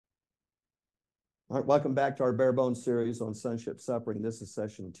All right, welcome back to our bare bones series on sonship suffering. This is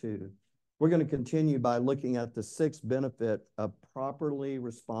session 2. We're going to continue by looking at the 6th benefit of properly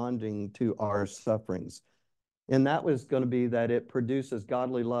responding to our sufferings. And that was going to be that it produces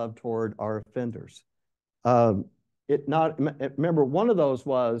godly love toward our offenders. Remember, one of those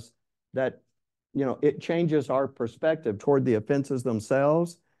was that, it changes our perspective toward the offenses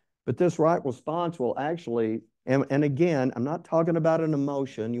themselves. But this right response will actually, and again, I'm not talking about an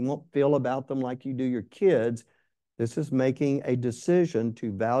emotion. You won't feel about them like you do your kids. This is making a decision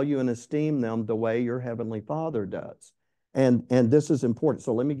to value and esteem them the way your Heavenly Father does. And this is important.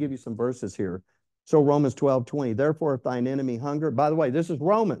 So let me give you some verses here. So Romans 12:20, therefore, if thine enemy hunger, by the way, this is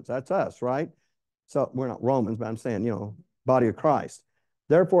Romans, that's us, right? So we're not Romans, but I'm saying, body of Christ.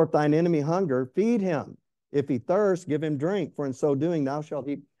 Therefore, if thine enemy hunger, feed him. If he thirst, give him drink, for in so doing, thou shalt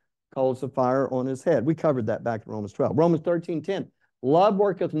heap coals of fire on his head. We covered that back in Romans 12. Romans 13:10, love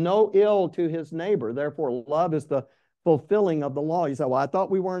worketh no ill to his neighbor. Therefore, love is the fulfilling of the law. You say, well, I thought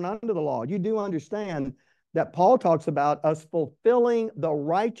we weren't under the law. You do understand that Paul talks about us fulfilling the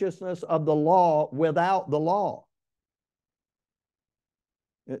righteousness of the law without the law.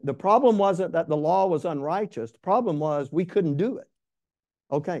 The problem wasn't that the law was unrighteous. The problem was we couldn't do it.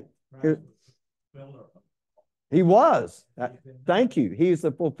 Okay. He was. Thank you. He's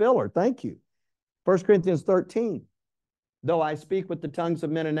the fulfiller. Thank you. 1 Corinthians 13. Though I speak with the tongues of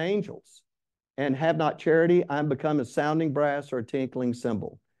men and angels and have not charity, I am become a sounding brass or a tinkling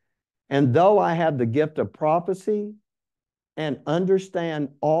cymbal. And though I have the gift of prophecy and understand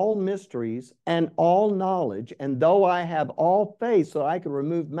all mysteries and all knowledge, and though I have all faith so I can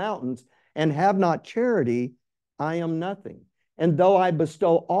remove mountains and have not charity, I am nothing. And though I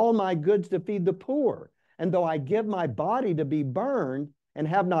bestow all my goods to feed the poor, and though I give my body to be burned and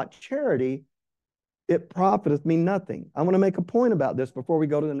have not charity, it profiteth me nothing. I want to make a point about this before we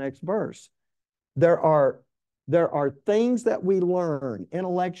go to the next verse. There are things that we learn,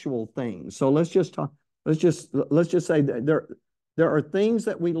 intellectual things. So let's just say that there are things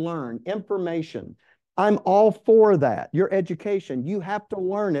that we learn, information. I'm all for that. Your education, you have to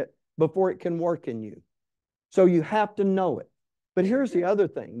learn it before it can work in you. So you have to know it. But here's the other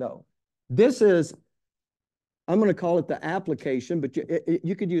thing, though. This is, I'm going to call it the application, but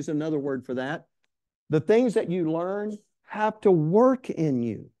you could use another word for that. The things that you learn have to work in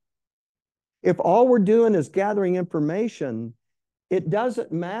you. If all we're doing is gathering information, it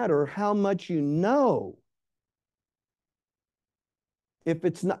doesn't matter how much you know.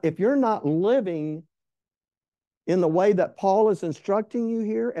 If you're not living in the way that Paul is instructing you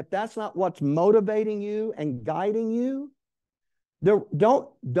here, if that's not what's motivating you and guiding you,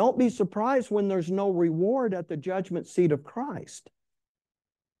 don't be surprised when there's no reward at the judgment seat of Christ.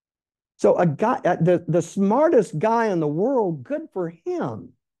 So a guy, the smartest guy in the world, good for him.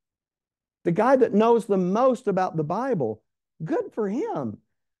 The guy that knows the most about the Bible, good for him.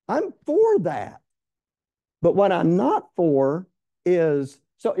 I'm for that. But what I'm not for is,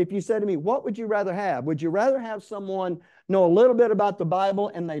 so if you said to me, what would you rather have? Would you rather have someone know a little bit about the Bible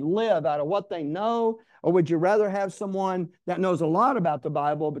and they live out of what they know? Or would you rather have someone that knows a lot about the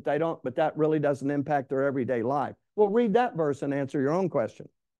Bible, but that really doesn't impact their everyday life? Well, read that verse and answer your own question,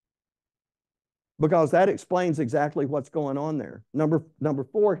 because that explains exactly what's going on there. Number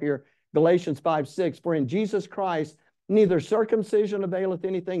 4 here, Galatians 5:6, for in Jesus Christ neither circumcision availeth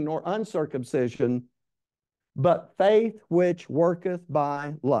anything nor uncircumcision, but faith which worketh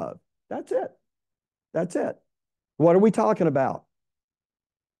by love. That's it. That's it. What are we talking about?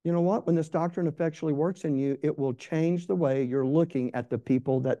 You know what? When this doctrine effectually works in you, it will change the way you're looking at the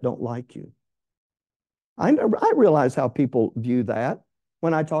people that don't like you. I realize how people view that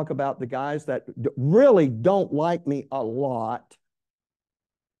when I talk about the guys that really don't like me a lot.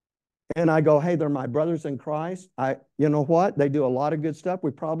 And I go, hey, they're my brothers in Christ. You know what? They do a lot of good stuff. We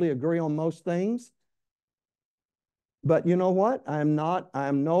probably agree on most things. But you know what? I'm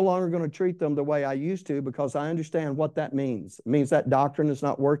no longer going to treat them the way I used to, because I understand what that means. It means that doctrine is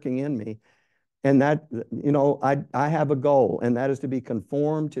not working in me. And that, I have a goal, and that is to be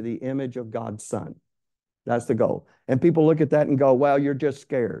conformed to the image of God's Son. That's the goal. And people look at that and go, well, you're just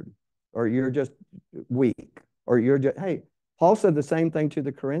scared, or you're just weak, or you're just, hey, Paul said the same thing to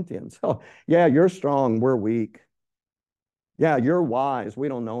the Corinthians. Oh, yeah, you're strong, we're weak. Yeah, you're wise, we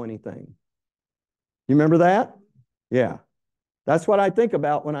don't know anything. You remember that? Yeah. That's what I think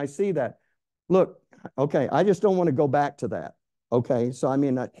about when I see that. Look, okay, I just don't want to go back to that. Okay, so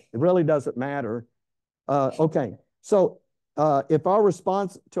it really doesn't matter. Okay, so if our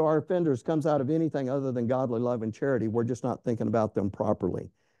response to our offenders comes out of anything other than godly love and charity, we're just not thinking about them properly.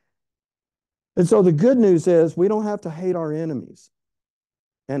 And so the good news is we don't have to hate our enemies.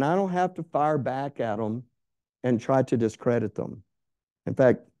 And I don't have to fire back at them and try to discredit them. In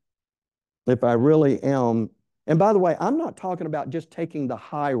fact, if I really am, and by the way, I'm not talking about just taking the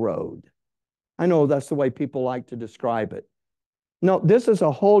high road. I know that's the way people like to describe it. No, this is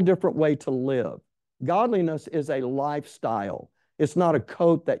a whole different way to live. Godliness is a lifestyle. It's not a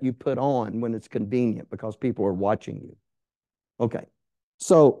coat that you put on when it's convenient because people are watching you. Okay.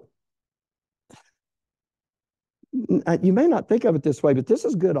 So you may not think of it this way, but this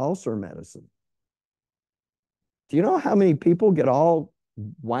is good ulcer medicine. Do you know how many people get all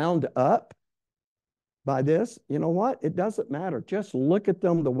wound up by this? You know what? It doesn't matter. Just look at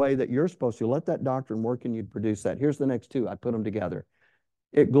them the way that you're supposed to. Let that doctrine work and you'd produce that. Here's the next two. I put them together.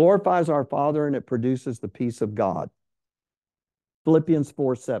 It glorifies our Father and it produces the peace of God. Philippians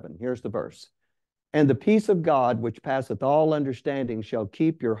 4:7. Here's the verse. And the peace of God, which passeth all understanding, shall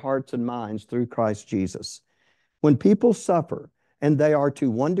keep your hearts and minds through Christ Jesus. When people suffer, and they are to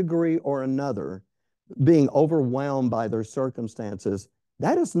one degree or another being overwhelmed by their circumstances,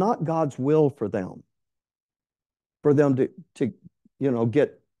 that is not God's will for them to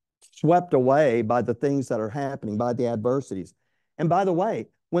get swept away by the things that are happening, by the adversities. And by the way,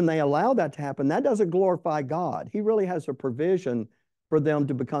 when they allow that to happen, that doesn't glorify God. He really has a provision for them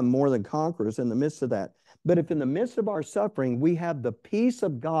to become more than conquerors in the midst of that. But if in the midst of our suffering, we have the peace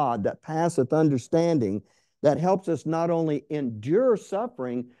of God that passeth understanding, that helps us not only endure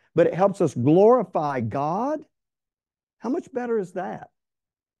suffering, but it helps us glorify God, how much better is that?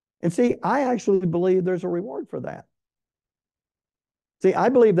 And see, I actually believe there's a reward for that. See, I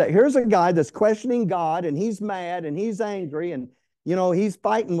believe that here's a guy that's questioning God and he's mad and he's angry and, he's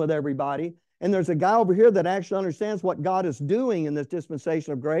fighting with everybody. And there's a guy over here that actually understands what God is doing in this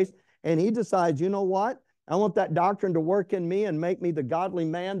dispensation of grace. And he decides, you know what? I want that doctrine to work in me and make me the godly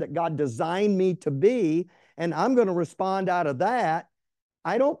man that God designed me to be. And I'm going to respond out of that.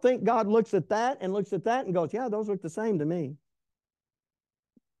 I don't think God looks at that and goes, yeah, those look the same to me.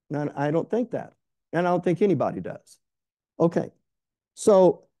 No, I don't think that. And I don't think anybody does. Okay.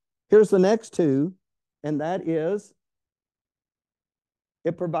 So here's the next two, and that is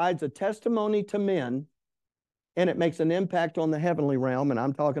it provides a testimony to men and it makes an impact on the heavenly realm. And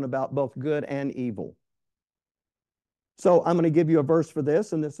I'm talking about both good and evil. So I'm going to give you a verse for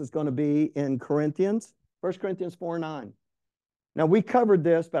this, and this is going to be in Corinthians, 1 Corinthians 4:9. Now, we covered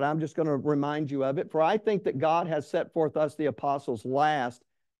this, but I'm just going to remind you of it. For I think that God has set forth us, the apostles, last,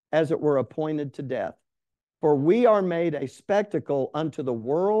 as it were, appointed to death. For we are made a spectacle unto the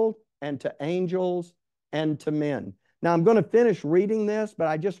world and to angels and to men. Now, I'm going to finish reading this, but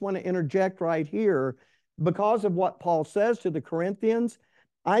I just want to interject right here. Because of what Paul says to the Corinthians,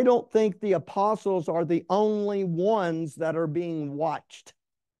 I don't think the apostles are the only ones that are being watched.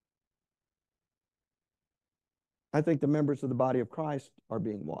 I think the members of the body of Christ are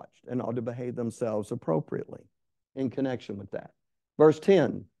being watched and ought to behave themselves appropriately in connection with that. Verse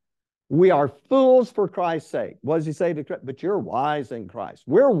 10, we are fools for Christ's sake. What does he say to Christ? But you're wise in Christ.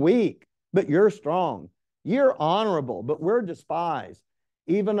 We're weak, but you're strong. You're honorable, but we're despised.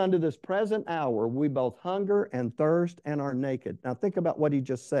 Even unto this present hour, we both hunger and thirst and are naked. Now think about what he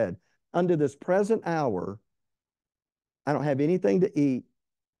just said. Unto this present hour, I don't have anything to eat.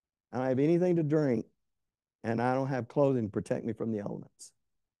 I don't have anything to drink. And I don't have clothing to protect me from the elements.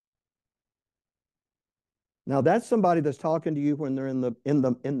 Now that's somebody that's talking to you when they're in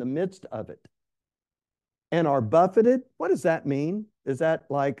the midst of it. And are buffeted. What does that mean? Is that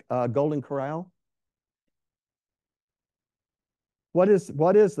like Golden Corral? What is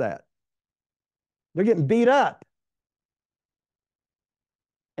that? They're getting beat up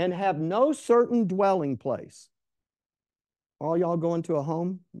and have no certain dwelling place. All y'all going to a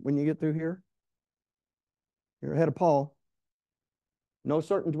home when you get through here? You're ahead of Paul. No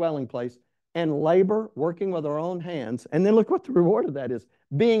certain dwelling place. And labor, working with our own hands. And then look what the reward of that is.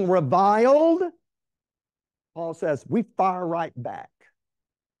 Being reviled, Paul says, we fire right back.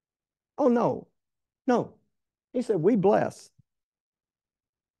 Oh, no. No. He said, we bless.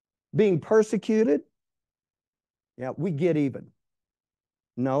 Being persecuted, yeah, we get even.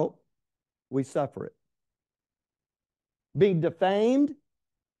 No, we suffer it. Being defamed,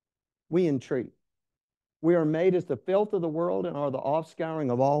 we entreat. We are made as the filth of the world and are the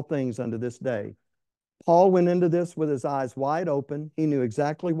offscouring of all things unto this day. Paul went into this with his eyes wide open. He knew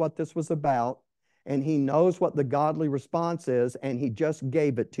exactly what this was about, and he knows what the godly response is, and he just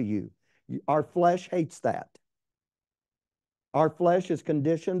gave it to you. Our flesh hates that. Our flesh is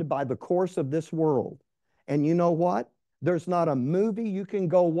conditioned by the course of this world. And you know what? There's not a movie you can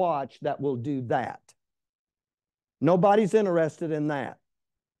go watch that will do that. Nobody's interested in that.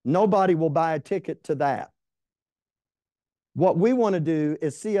 Nobody will buy a ticket to that. What we want to do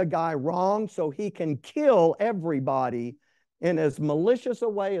is see a guy wrong so he can kill everybody in as malicious a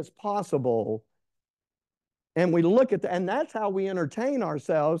way as possible. And we look at that, and that's how we entertain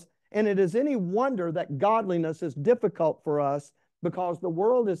ourselves. And it is any wonder that godliness is difficult for us, because the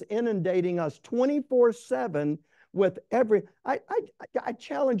world is inundating us 24/7 with every. I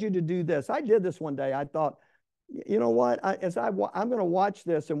challenge you to do this. I did this one day. I thought, you know what? I'm going to watch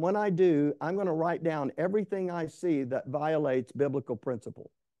this, and when I do, I'm going to write down everything I see that violates biblical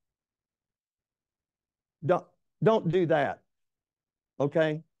principle. Don't do that.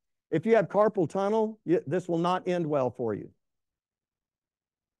 Okay? If you have carpal tunnel, this will not end well for you.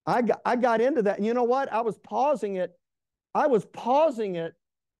 I got into that. And you know what? I was pausing it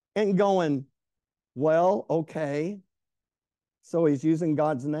and going, well, okay. So he's using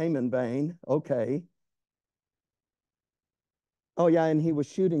God's name in vain. Okay. Oh, yeah, and he was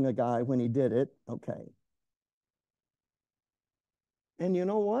shooting a guy when he did it. Okay. And you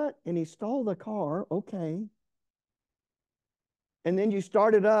know what? And he stole the car. Okay. And then you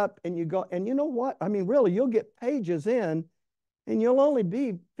start it up and you go, and you know what? I mean, really, you'll get pages in and you'll only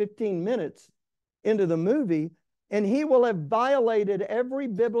be 15 minutes into the movie, and he will have violated every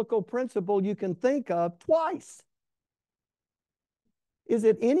biblical principle you can think of twice. Is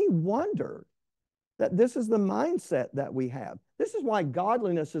it any wonder that this is the mindset that we have? This is why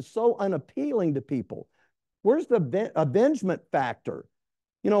godliness is so unappealing to people. Where's the avengement factor?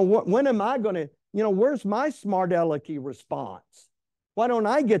 You know, when am I going to, you know, where's my smart alecky response? Why don't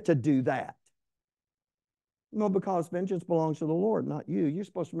I get to do that? No, because vengeance belongs to the Lord, not you. You're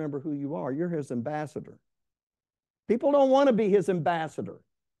supposed to remember who you are. You're his ambassador. People don't want to be his ambassador.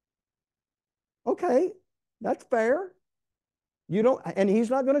 Okay, that's fair. You don't, and he's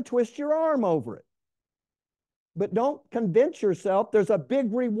not going to twist your arm over it. But don't convince yourself there's a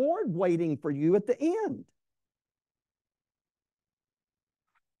big reward waiting for you at the end.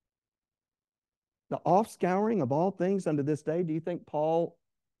 The offscouring of all things unto this day. Do you think Paul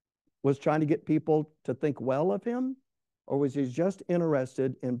was trying to get people to think well of him? Or was he just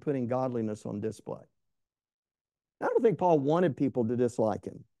interested in putting godliness on display? I don't think Paul wanted people to dislike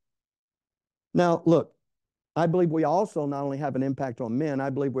him. Now, look, I believe we also not only have an impact on men,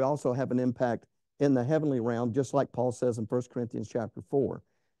 I believe we also have an impact in the heavenly realm, just like Paul says in 1 Corinthians chapter 4.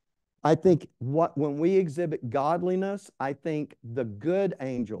 I think when we exhibit godliness, I think the good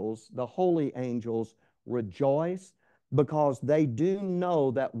angels, the holy angels, rejoice, because they do know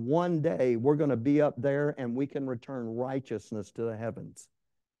that one day we're going to be up there and we can return righteousness to the heavens.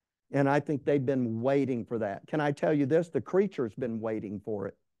 And I think they've been waiting for that. Can I tell you this? The creature's been waiting for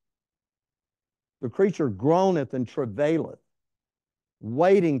it. The creature groaneth and travaileth,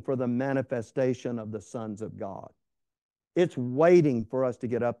 waiting for the manifestation of the sons of God. It's waiting for us to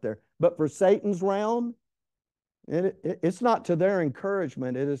get up there. But for Satan's realm, it's not to their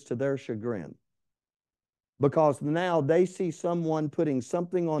encouragement, it is to their chagrin. Because now they see someone putting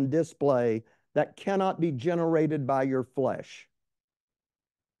something on display that cannot be generated by your flesh,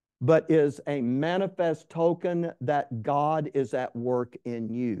 but is a manifest token that God is at work in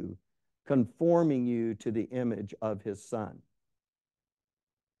you, conforming you to the image of his Son.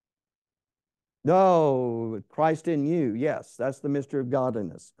 No, Christ in you. Yes, that's the mystery of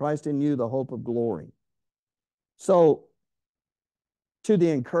godliness. Christ in you, the hope of glory. So, to the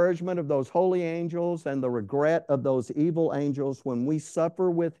encouragement of those holy angels and the regret of those evil angels, when we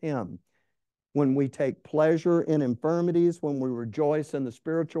suffer with him, when we take pleasure in infirmities, when we rejoice in the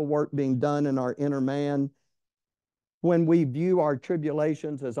spiritual work being done in our inner man, when we view our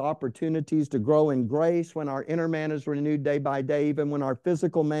tribulations as opportunities to grow in grace, when our inner man is renewed day by day, even when our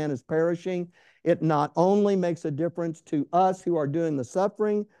physical man is perishing, it not only makes a difference to us who are doing the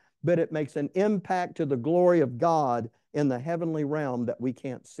suffering, but it makes an impact to the glory of God in the heavenly realm that we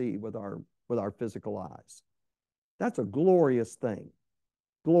can't see with our physical eyes. That's a glorious thing.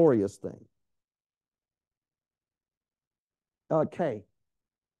 Glorious thing. Okay.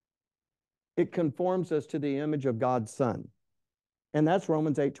 It conforms us to the image of God's Son. And that's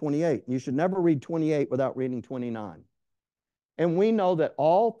Romans 8:28. You should never read 28 without reading 29. And we know that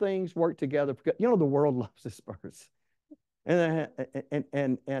all things work together for good. You know, the world loves this verse. And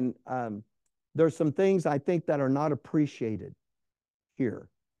there's some things I think that are not appreciated here,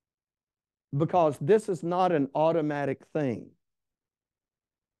 because this is not an automatic thing.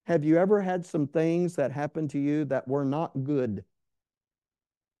 Have you ever had some things that happened to you that were not good?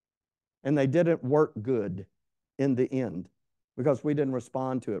 And they didn't work good in the end because we didn't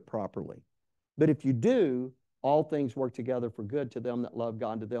respond to it properly. But if you do, all things work together for good to them that love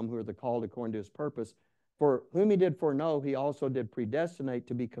God, to them who are the called according to his purpose. For whom he did foreknow, he also did predestinate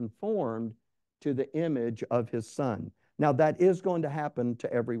to be conformed to the image of his Son. Now, that is going to happen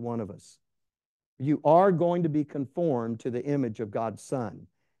to every one of us. You are going to be conformed to the image of God's Son.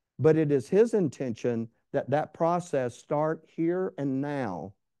 But it is his intention that that process start here and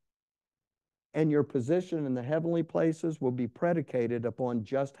now. And your position in the heavenly places will be predicated upon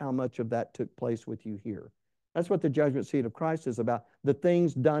just how much of that took place with you here. That's what the judgment seat of Christ is about. The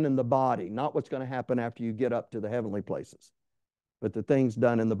things done in the body, not what's going to happen after you get up to the heavenly places, but the things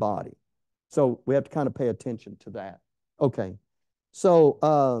done in the body. So we have to kind of pay attention to that. Okay. So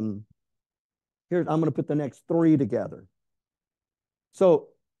here, I'm going to put the next three together. So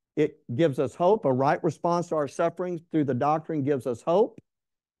it gives us hope. A right response to our sufferings through the doctrine gives us hope.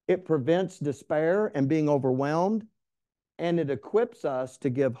 It prevents despair and being overwhelmed, and it equips us to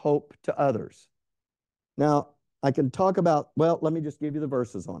give hope to others. Now, I can talk about, well, let me just give you the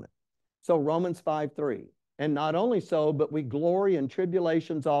verses on it. So Romans 5:3, and not only so, but we glory in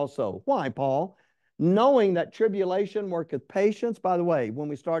tribulations also. Why, Paul? Knowing that tribulation worketh patience. By the way, when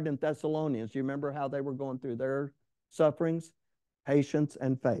we started in Thessalonians, do you remember how they were going through their sufferings? Patience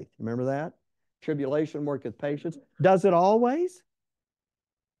and faith. Remember that? Tribulation worketh patience. Does it always?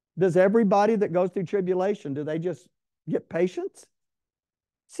 Does everybody that goes through tribulation, do they just get patience?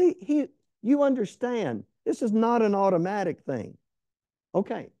 See, you understand, this is not an automatic thing.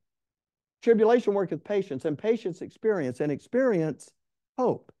 Okay. Tribulation worketh patience, and patience experience, and experience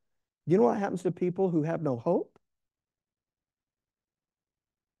hope. You know what happens to people who have no hope?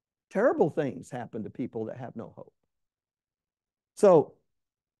 Terrible things happen to people that have no hope. So,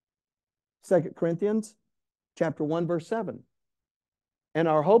 2 Corinthians chapter 1, verse 7. And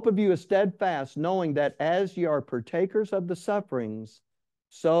our hope of you is steadfast, knowing that as ye are partakers of the sufferings,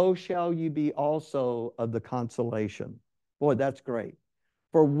 so shall you be also of the consolation. Boy, that's great.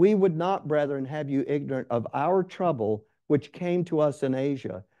 For we would not, brethren, have you ignorant of our trouble, which came to us in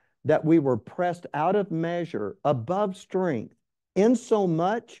Asia, that we were pressed out of measure, above strength,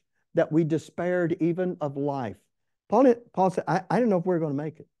 insomuch that we despaired even of life. Paul said, I didn't know if we were going to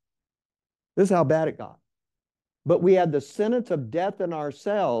make it. This is how bad it got. But we had the sentence of death in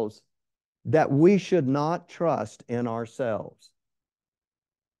ourselves, that we should not trust in ourselves.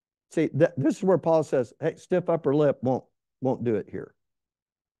 See, this is where Paul says, hey, stiff upper lip won't do it here.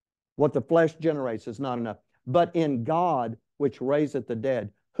 What the flesh generates is not enough. But in God, which raiseth the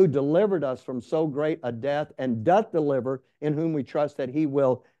dead, who delivered us from so great a death, and doth deliver, in whom we trust that he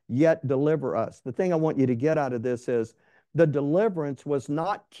will yet deliver us. The thing I want you to get out of this is, the deliverance was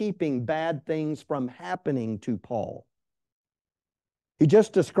not keeping bad things from happening to Paul. He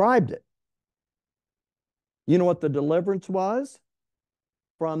just described it. You know what the deliverance was?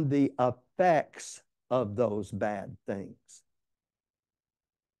 From the effects of those bad things.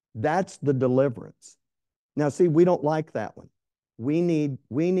 That's the deliverance. Now, see, we don't like that one. We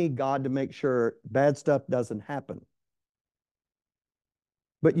need God to make sure bad stuff doesn't happen.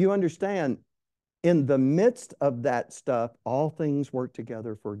 But you understand, in the midst of that stuff, all things work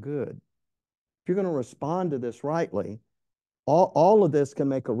together for good. If you're going to respond to this rightly, all of this can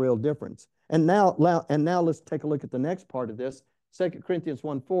make a real difference. And now let's take a look at the next part of this, 2 Corinthians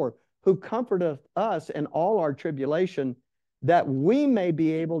 1:4, who comforteth us in all our tribulation, that we may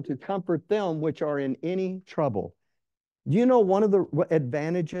be able to comfort them which are in any trouble. Do you know one of the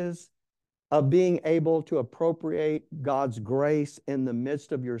advantages of being able to appropriate God's grace in the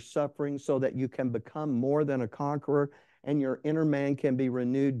midst of your suffering, so that you can become more than a conqueror, and your inner man can be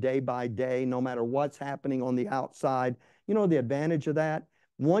renewed day by day, no matter what's happening on the outside? You know the advantage of that?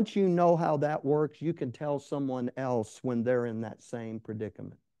 Once you know how that works, you can tell someone else when they're in that same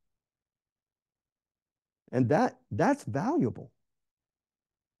predicament. And that's valuable.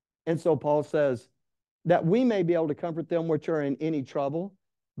 And so Paul says, that we may be able to comfort them which are in any trouble,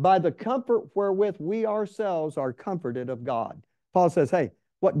 by the comfort wherewith we ourselves are comforted of God. Paul says, hey,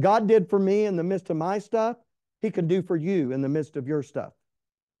 what God did for me in the midst of my stuff, he can do for you in the midst of your stuff.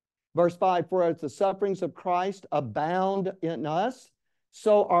 Verse 5, for as the sufferings of Christ abound in us,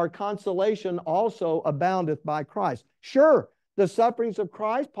 so our consolation also aboundeth by Christ. Sure, the sufferings of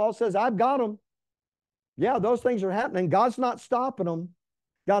Christ, Paul says, I've got them. Yeah, those things are happening. God's not stopping them.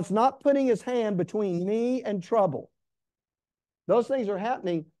 God's not putting his hand between me and trouble. Those things are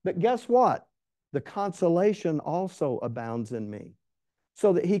happening, but guess what? The consolation also abounds in me,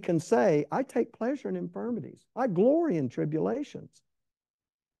 so that he can say, I take pleasure in infirmities. I glory in tribulations.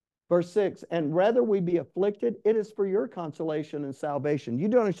 Verse 6, and rather we be afflicted, it is for your consolation and salvation. You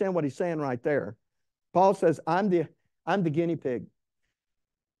do understand what he's saying right there. Paul says, I'm the guinea pig.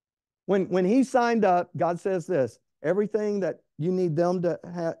 When he signed up, God says this, everything that you need them to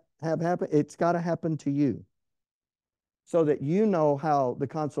have happen, it's got to happen to you, so that you know how the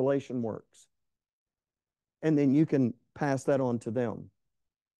consolation works. And then you can pass that on to them.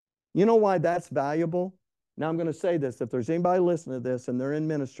 You know why that's valuable? Now I'm going to say this. If there's anybody listening to this and they're in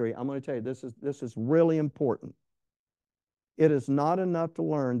ministry, I'm going to tell you this is really important. It is not enough to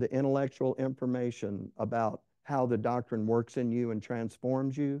learn the intellectual information about how the doctrine works in you and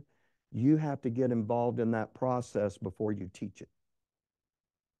transforms you. You have to get involved in that process before you teach it.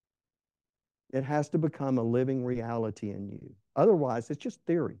 It has to become a living reality in you. Otherwise, it's just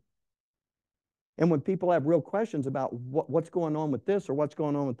theory. And when people have real questions about what's going on with this or what's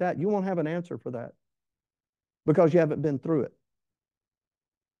going on with that, you won't have an answer for that because you haven't been through it.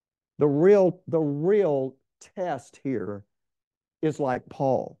 The real test here is like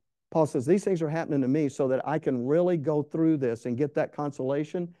Paul. Paul says, these things are happening to me so that I can really go through this and get that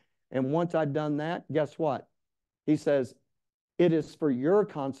consolation. And once I've done that, guess what? He says, it is for your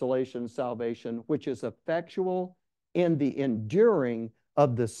consolation and salvation, which is effectual in the enduring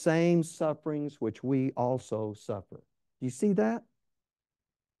of the same sufferings which we also suffer. Do you see that?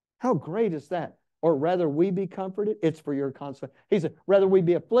 How great is that? Or rather we be comforted, it's for your consolation. He said, rather we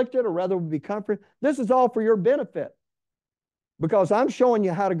be afflicted or rather we be comforted. This is all for your benefit because I'm showing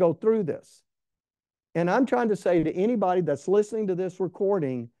you how to go through this. And I'm trying to say to anybody that's listening to this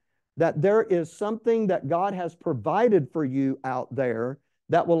recording that there is something that God has provided for you out there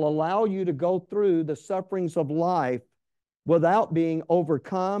that will allow you to go through the sufferings of life without being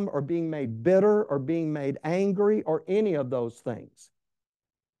overcome or being made bitter or being made angry or any of those things.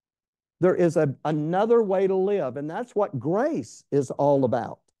 There is another way to live, and that's what grace is all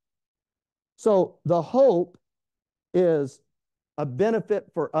about. So the hope is a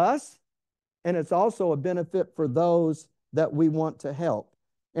benefit for us, and it's also a benefit for those that we want to help.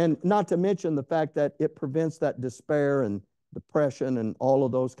 And not to mention the fact that it prevents that despair and depression and all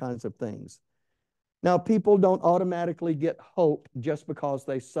of those kinds of things. Now, people don't automatically get hope just because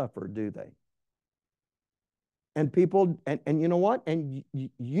they suffer, do they? And people, and you know what? And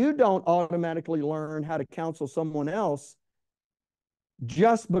you don't automatically learn how to counsel someone else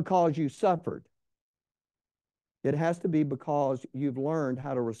just because you suffered. It has to be because you've learned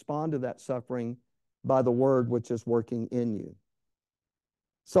how to respond to that suffering by the word which is working in you.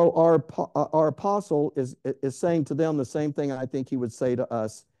 So our apostle is saying to them the same thing I think he would say to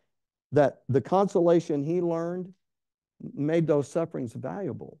us, that the consolation he learned made those sufferings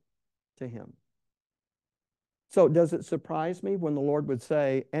valuable to him. So does it surprise me when the Lord would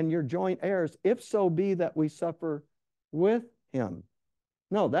say, and you're joint heirs, if so be that we suffer with him?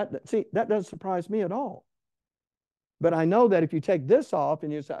 No, that doesn't surprise me at all. But I know that if you take this off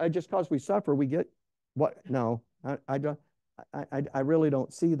and you say, just because we suffer, we get what? No, I really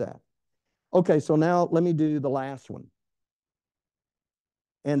don't see that. Okay, so now let me do the last one.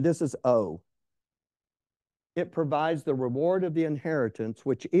 And this is O. It provides the reward of the inheritance,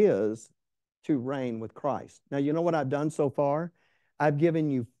 which is to reign with Christ. Now, you know what I've done so far? I've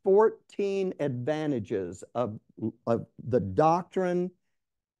given you 14 advantages of the doctrine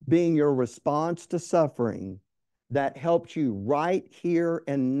being your response to suffering that helps you right here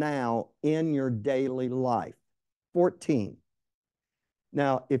and now in your daily life. 14.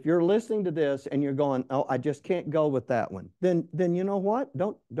 Now, if you're listening to this and you're going, oh, I just can't go with that one, then you know what?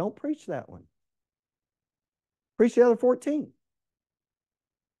 Don't preach that one. Preach the other 14.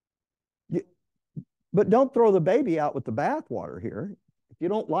 But don't throw the baby out with the bathwater here. If you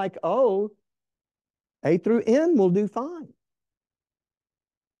don't like O, A through N will do fine.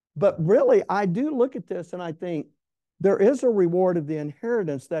 But really, I do look at this and I think there is a reward of the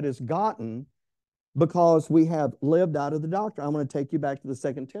inheritance that is gotten because we have lived out of the doctrine. I'm going to take you back to the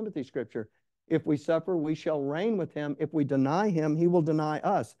 2 Timothy scripture. If we suffer, we shall reign with him. If we deny him, he will deny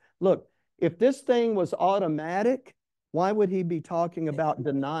us. Look, if this thing was automatic, why would he be talking about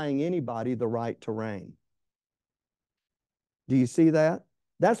denying anybody the right to reign? Do you see that?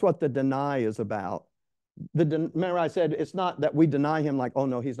 That's what the deny is about. Remember I said it's not that we deny him like, oh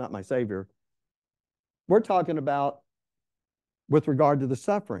no, he's not my savior. We're talking about with regard to the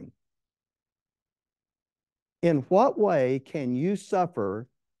suffering. In what way can you suffer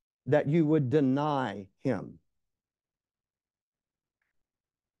that you would deny him?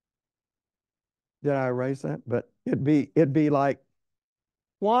 Did I erase that? But it'd be like,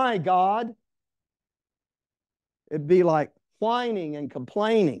 why, God? It'd be like whining and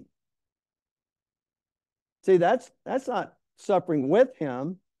complaining. See, that's not suffering with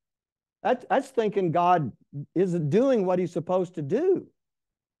him. That's thinking God isn't doing what he's supposed to do.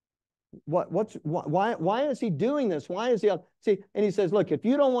 Why is he doing this? Why is he see? And he says, look, if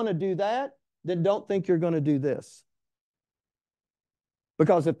you don't want to do that, then don't think you're going to do this.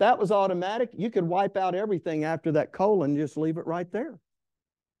 Because if that was automatic, you could wipe out everything after that colon, just leave it right there.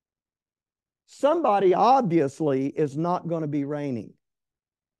 somebody obviously is not going to be reigning.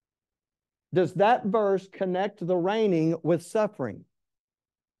 Does that verse connect the reigning with suffering?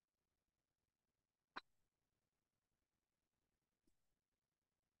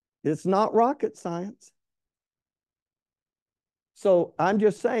 It's not rocket science. So I'm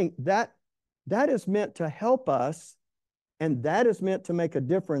just saying that is meant to help us, and that is meant to make a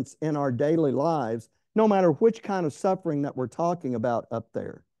difference in our daily lives, no matter which kind of suffering that we're talking about up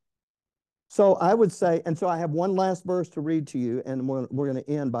there. So I would say, and so I have one last verse to read to you, and we're going to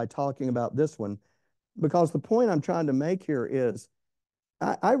end by talking about this one, because the point I'm trying to make here is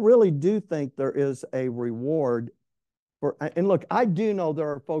I really do think there is a reward for, and look, I do know there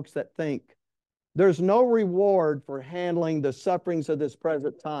are folks that think there's no reward for handling the sufferings of this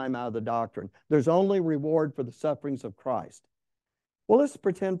present time out of the doctrine. There's only reward for the sufferings of Christ. Well, let's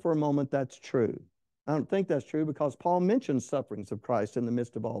pretend for a moment that's true. I don't think that's true because Paul mentions sufferings of Christ in the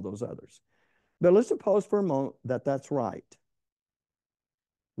midst of all those others. But let's suppose for a moment that that's right.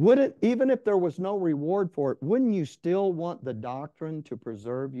 Would it, even if there was no reward for it, wouldn't you still want the doctrine to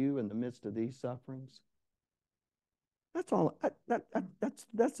preserve you in the midst of these sufferings? That's all.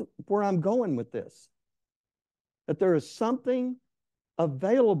 That's where I'm going with this. That there is something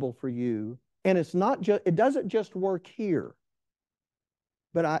available for you, and it's not just, it doesn't just work here,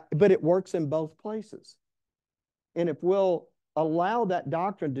 but it works in both places. And if we'll allow that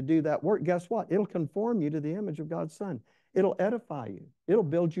doctrine to do that work, guess what? It'll conform you to the image of God's Son. It'll edify you. It'll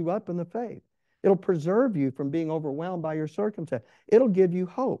build you up in the faith. It'll preserve you from being overwhelmed by your circumstance. It'll give you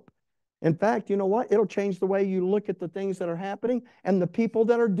hope. In fact, you know what? It'll change the way you look at the things that are happening and the people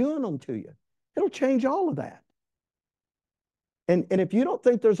that are doing them to you. It'll change all of that. And if you don't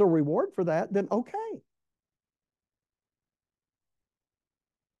think there's a reward for that, then okay.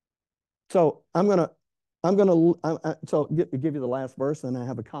 So give you the last verse, and I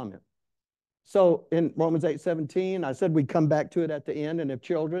have a comment. So in Romans 8:17, I said we'd come back to it at the end, and if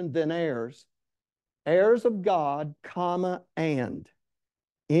children, then heirs. Heirs of God, comma, and.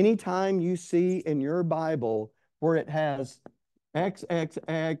 Anytime you see in your Bible where it has X, X,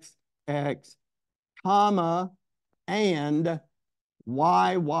 X, X, comma, and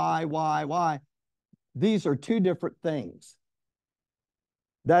Y, Y, Y, Y, these are two different things.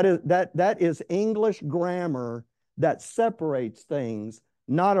 That is English grammar that separates things,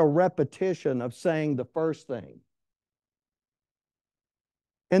 not a repetition of saying the first thing.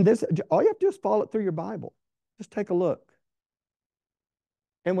 And this, all you have to do is follow it through your Bible. Just take a look.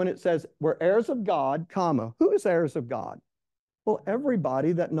 And when it says we're heirs of God, comma, who is heirs of God? Well,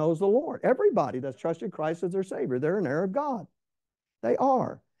 everybody that knows the Lord, everybody that's trusted Christ as their Savior, they're an heir of God. They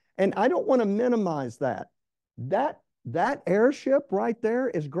are. And I don't want to minimize that. That heirship right there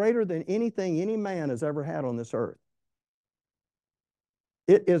is greater than anything any man has ever had on this earth.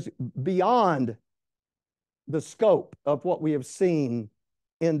 It is beyond the scope of what we have seen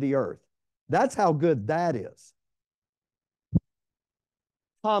in the earth. That's how good that is.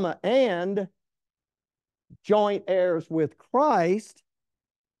 Comma, and joint heirs with Christ,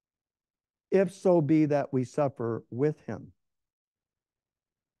 if so be that we suffer with him.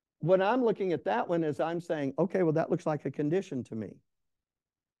 When I'm looking at that one is I'm saying, okay, well, that looks like a condition to me.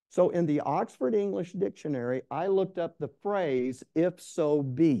 So in the Oxford English Dictionary, I looked up the phrase, if so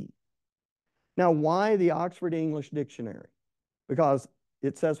be. Now, why the Oxford English Dictionary? Because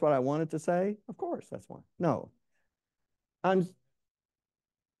it says what I want it to say? Of course, that's why. No.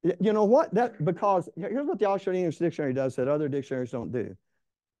 You know what? Because here's what the Oxford English Dictionary does that other dictionaries don't do.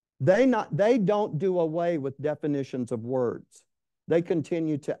 They don't do away with definitions of words. They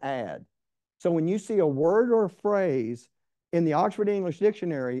continue to add. So when you see a word or a phrase in the Oxford English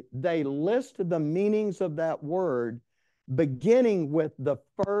Dictionary, they list the meanings of that word, beginning with the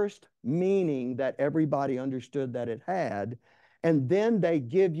first meaning that everybody understood that it had. And then they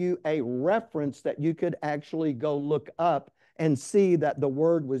give you a reference that you could actually go look up and see that the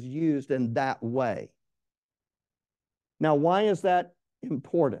word was used in that way. Now, why is that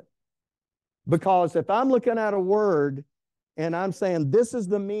important? Because if I'm looking at a word and I'm saying, this is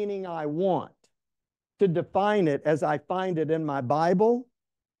the meaning I want to define it as I find it in my Bible,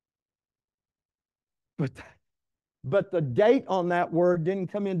 but the date on that word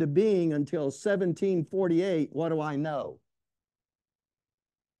didn't come into being until 1748, what do I know?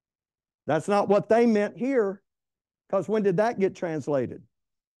 That's not what they meant here, because when did that get translated?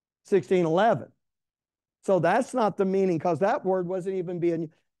 1611. So that's not the meaning, because that word wasn't even being.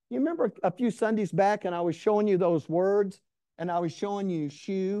 You remember a few Sundays back, and I was showing you those words, and I was showing you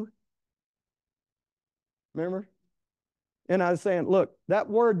shoe. Remember? And I was saying, look, that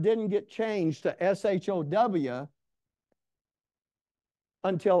word didn't get changed to SHOW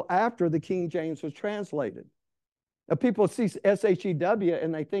until after the King James was translated. Now, people see S-H-E-W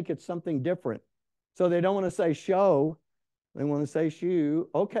and they think it's something different. So they don't want to say show. They want to say shoe.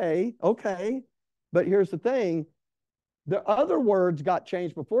 Okay, okay. But here's the thing. The other words got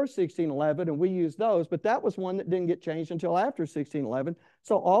changed before 1611, and we use those, but that was one that didn't get changed until after 1611.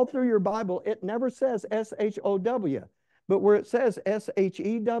 So all through your Bible, it never says S-H-O-W. But where it says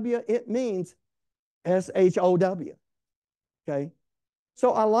S-H-E-W, it means S-H-O-W. Okay?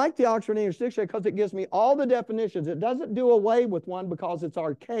 So I like the Oxford English Dictionary because it gives me all the definitions. It doesn't do away with one because it's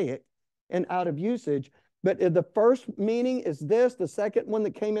archaic and out of usage. But the first meaning is this. The second one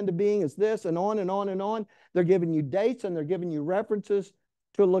that came into being is this, and on and on and on. They're giving you dates and they're giving you references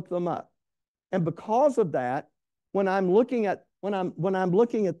to look them up. And because of that, when I'm looking at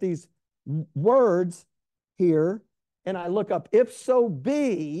these words here, and I look up if so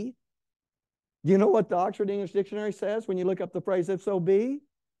be, you know what the Oxford English Dictionary says when you look up the phrase if so be?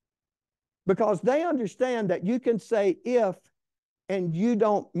 Because they understand that you can say if and you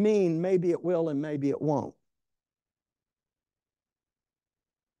don't mean maybe it will and maybe it won't.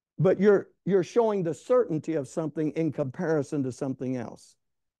 But you're showing the certainty of something in comparison to something else.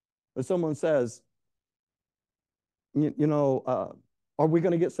 If someone says, are we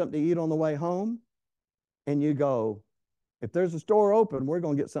going to get something to eat on the way home? And you go, if there's a store open, we're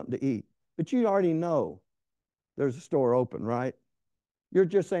going to get something to eat. But you already know there's a store open, right? You're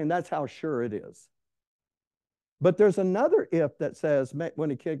just saying that's how sure it is. But there's another if that says, when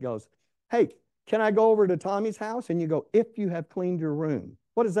a kid goes, hey, can I go over to Tommy's house? And you go, if you have cleaned your room.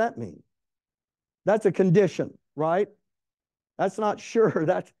 What does that mean? That's a condition, right? That's not sure.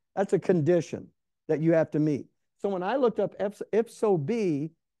 That's a condition that you have to meet. So when I looked up if so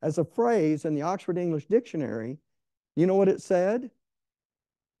be as a phrase in the Oxford English Dictionary, you know what it said?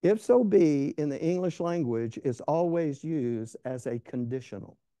 If so be in the English language is always used as a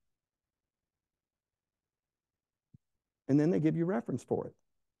conditional. And then they give you reference for it.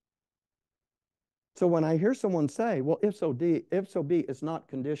 So when I hear someone say, well, if so be, it's not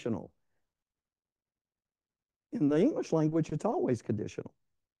conditional. In the English language, it's always conditional.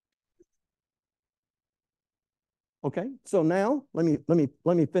 Okay, so now let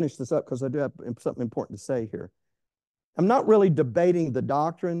me finish this up because I do have something important to say here. I'm not really debating the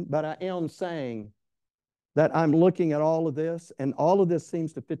doctrine, but I am saying that I'm looking at all of this, and all of this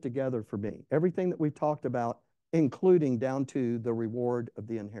seems to fit together for me. Everything that we've talked about, including down to the reward of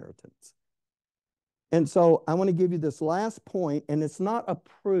the inheritance. And so I want to give you this last point, and it's not a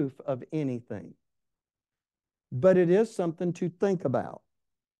proof of anything, but it is something to think about.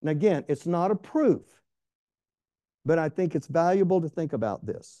 And again, it's not a proof, but I think it's valuable to think about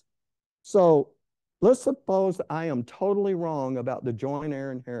this. So let's suppose I am totally wrong about the joint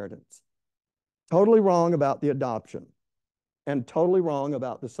heir inheritance, totally wrong about the adoption, and totally wrong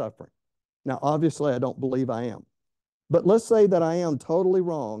about the suffering. Now, obviously, I don't believe I am. But let's say that I am totally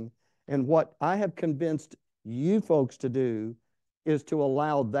wrong, and what I have convinced you folks to do is to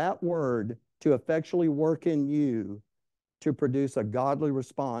allow that word to effectually work in you to produce a godly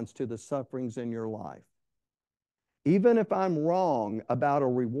response to the sufferings in your life. Even if I'm wrong about a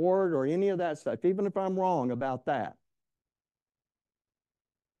reward or any of that stuff, even if I'm wrong about that,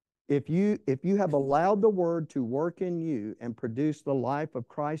 if you have allowed the word to work in you and produce the life of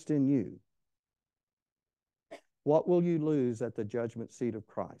Christ in you, what will you lose at the judgment seat of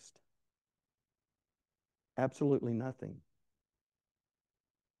Christ? Absolutely nothing.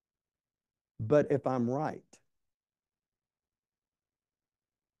 But if I'm right,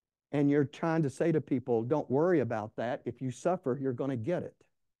 and you're trying to say to people, don't worry about that. If you suffer, you're going to get it.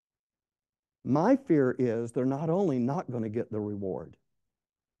 My fear is they're not only not going to get the reward,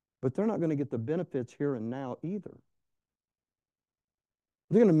 but they're not going to get the benefits here and now either.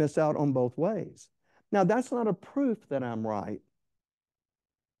 They're going to miss out on both ways. Now, that's not a proof that I'm right,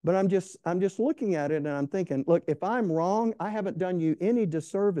 but I'm just looking at it and I'm thinking, look, if I'm wrong, I haven't done you any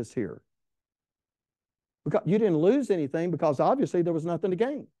disservice here. Because you didn't lose anything because obviously there was nothing to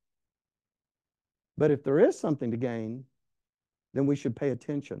gain. But if there is something to gain, then we should pay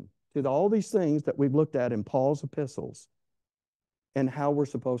attention to all these things that we've looked at in Paul's epistles and how we're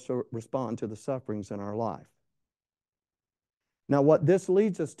supposed to respond to the sufferings in our life. Now, what this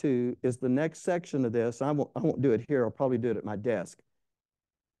leads us to is the next section of this. I won't do it here. I'll probably do it at my desk.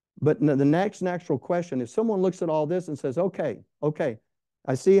 But the next natural question, if someone looks at all this and says, okay,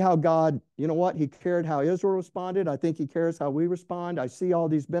 I see how God, you know what? He cared how Israel responded. I think he cares how we respond. I see all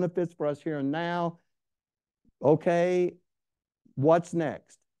these benefits for us here and now. Okay, what's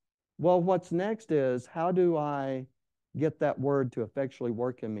next? Well, what's next is, how do I get that word to effectually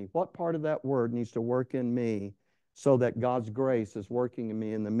work in me? What part of that word needs to work in me so that God's grace is working in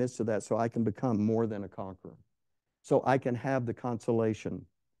me in the midst of that, so I can become more than a conqueror, so I can have the consolation,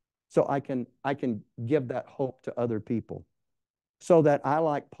 so I can give that hope to other people, so that I,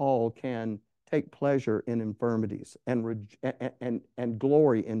 like Paul, can take pleasure in infirmities and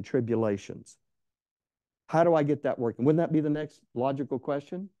glory in tribulations. How do I get that working? Wouldn't that be the next logical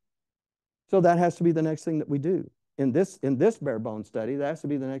question? So that has to be the next thing that we do. In this bare bone study, that has to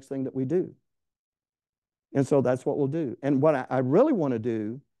be the next thing that we do. And so that's what we'll do. And what I really want to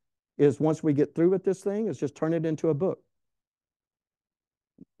do is, once we get through with this thing, is just turn it into a book.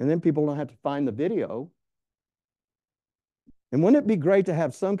 And then people don't have to find the video. And wouldn't it be great to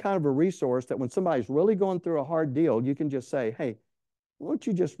have some kind of a resource that when somebody's really going through a hard deal, you can just say, hey, why don't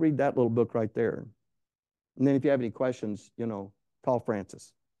you just read that little book right there? And then if you have any questions, call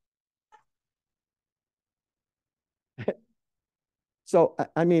Francis. So,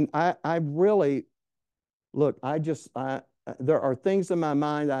 I mean, I really, look, there are things in my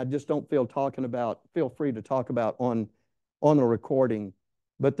mind I just don't feel free to talk about on a recording,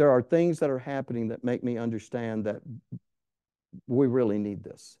 but there are things that are happening that make me understand that we really need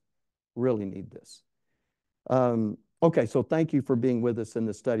this, Okay, so thank you for being with us in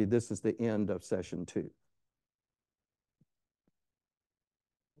the study. This is the end of session 2.